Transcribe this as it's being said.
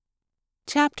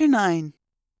Chapter 9.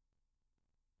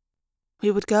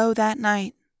 We would go that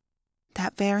night.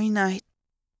 That very night.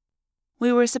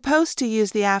 We were supposed to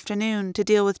use the afternoon to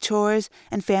deal with chores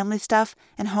and family stuff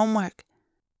and homework.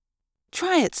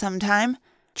 Try it sometime.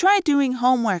 Try doing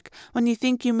homework when you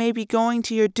think you may be going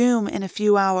to your doom in a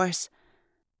few hours.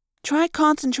 Try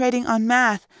concentrating on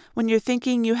math when you're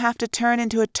thinking you have to turn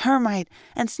into a termite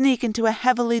and sneak into a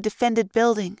heavily defended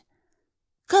building.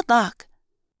 Good luck.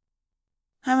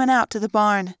 I went out to the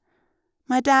barn.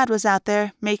 My dad was out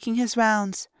there making his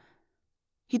rounds.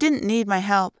 He didn't need my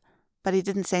help, but he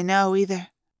didn't say no either.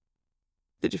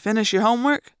 Did you finish your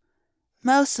homework?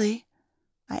 Mostly.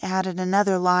 I added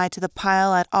another lie to the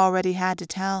pile I'd already had to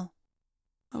tell.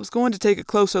 I was going to take a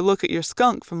closer look at your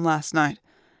skunk from last night.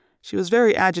 She was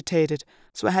very agitated,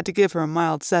 so I had to give her a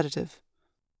mild sedative.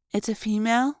 It's a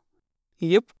female?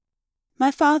 Yep. My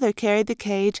father carried the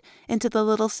cage into the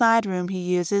little side room he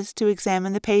uses to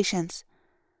examine the patients.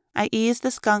 I eased the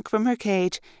skunk from her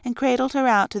cage and cradled her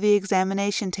out to the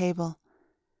examination table.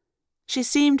 She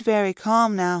seemed very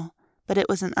calm now, but it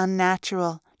was an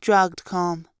unnatural, drugged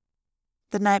calm.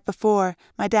 The night before,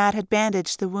 my dad had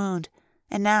bandaged the wound,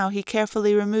 and now he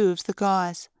carefully removes the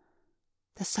gauze.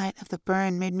 The sight of the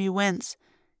burn made me wince,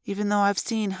 even though I've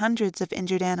seen hundreds of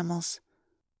injured animals.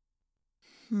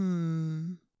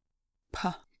 Puh.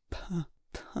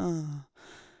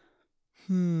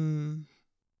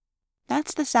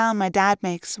 That's the sound my dad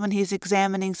makes when he's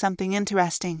examining something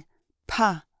interesting.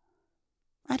 Puh.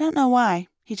 I don't know why,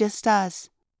 he just does.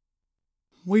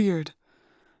 Weird.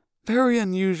 Very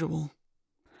unusual.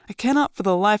 I cannot for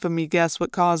the life of me guess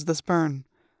what caused this burn.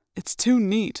 It's too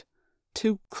neat.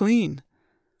 Too clean.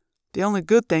 The only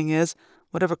good thing is,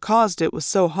 whatever caused it was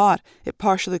so hot, it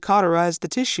partially cauterized the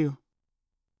tissue.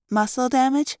 Muscle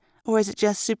damage, or is it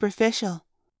just superficial?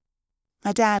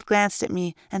 My dad glanced at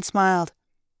me and smiled.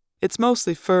 It's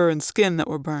mostly fur and skin that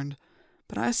were burned,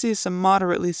 but I see some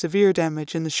moderately severe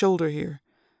damage in the shoulder here.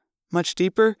 Much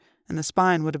deeper, and the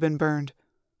spine would have been burned.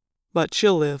 But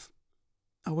she'll live.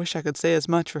 I wish I could say as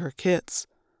much for her kits.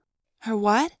 Her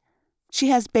what? She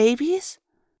has babies?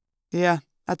 Yeah,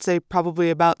 I'd say probably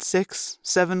about 6,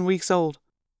 7 weeks old.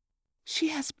 She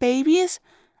has babies?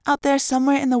 Out there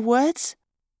somewhere in the woods?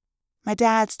 My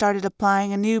dad started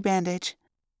applying a new bandage.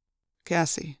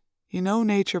 Cassie, you know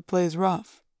nature plays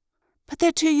rough. But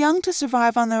they're too young to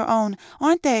survive on their own,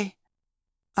 aren't they?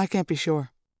 I can't be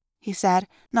sure, he said,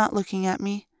 not looking at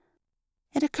me.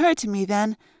 It occurred to me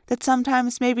then that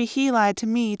sometimes maybe he lied to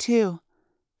me too,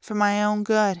 for my own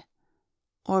good,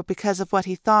 or because of what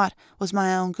he thought was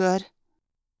my own good.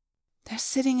 They're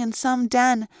sitting in some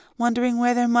den wondering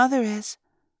where their mother is,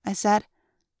 I said.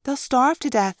 They'll starve to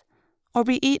death, or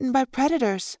be eaten by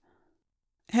predators.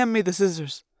 Hand me the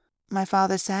scissors, my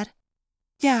father said.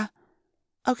 Yeah,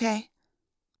 okay.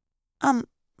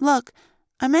 Look,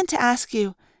 I meant to ask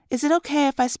you, is it okay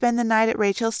if I spend the night at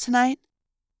Rachel's tonight?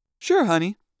 Sure,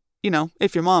 honey. You know,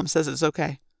 if your mom says it's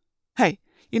okay. Hey,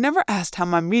 you never asked how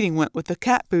my meeting went with the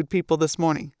cat food people this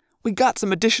morning. We got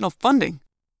some additional funding.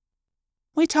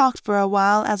 We talked for a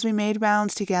while as we made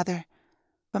rounds together,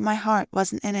 but my heart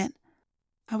wasn't in it.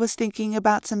 I was thinking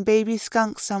about some baby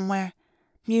skunks somewhere,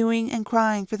 mewing and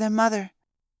crying for their mother.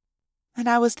 And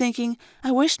I was thinking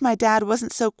I wished my dad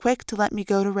wasn't so quick to let me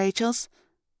go to Rachel's.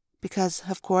 Because,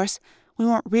 of course, we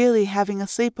weren't really having a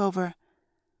sleepover.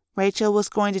 Rachel was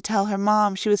going to tell her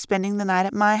mom she was spending the night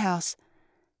at my house,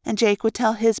 and Jake would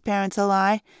tell his parents a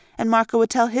lie, and Marco would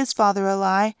tell his father a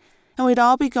lie, and we'd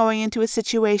all be going into a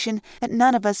situation that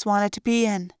none of us wanted to be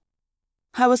in.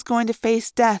 I was going to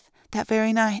face death that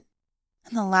very night,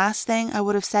 and the last thing I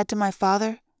would have said to my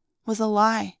father was a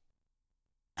lie.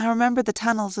 I remembered the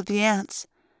tunnels of the ants.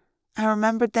 I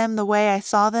remembered them the way I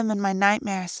saw them in my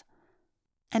nightmares.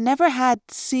 I never had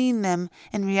seen them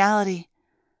in reality.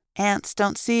 Ants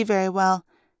don't see very well,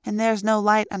 and there's no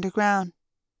light underground.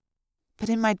 But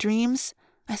in my dreams,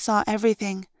 I saw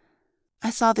everything. I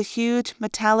saw the huge,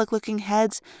 metallic-looking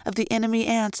heads of the enemy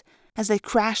ants as they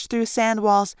crashed through sand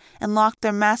walls and locked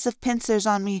their massive pincers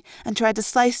on me and tried to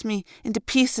slice me into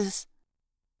pieces.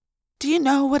 Do you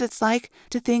know what it's like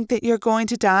to think that you're going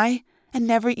to die and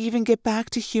never even get back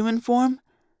to human form?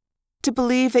 To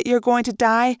believe that you're going to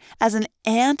die as an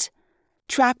ant,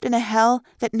 trapped in a hell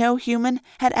that no human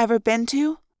had ever been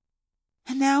to?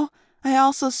 And now I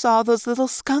also saw those little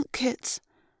skunk kids,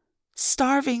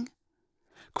 starving,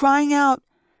 crying out,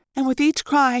 and with each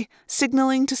cry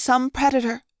signaling to some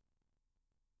predator.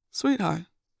 Sweetheart,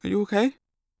 are you okay?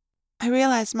 I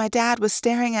realized my dad was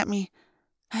staring at me.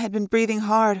 I had been breathing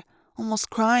hard,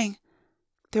 almost crying.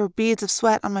 There were beads of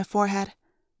sweat on my forehead.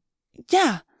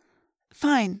 Yeah,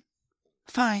 fine.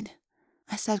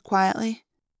 I said quietly.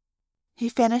 He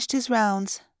finished his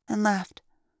rounds and left.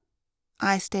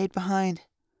 I stayed behind.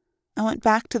 I went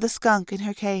back to the skunk in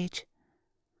her cage.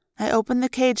 I opened the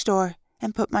cage door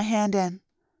and put my hand in.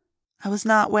 I was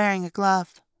not wearing a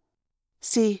glove.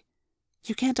 See,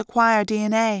 you can't acquire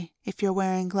DNA if you're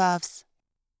wearing gloves.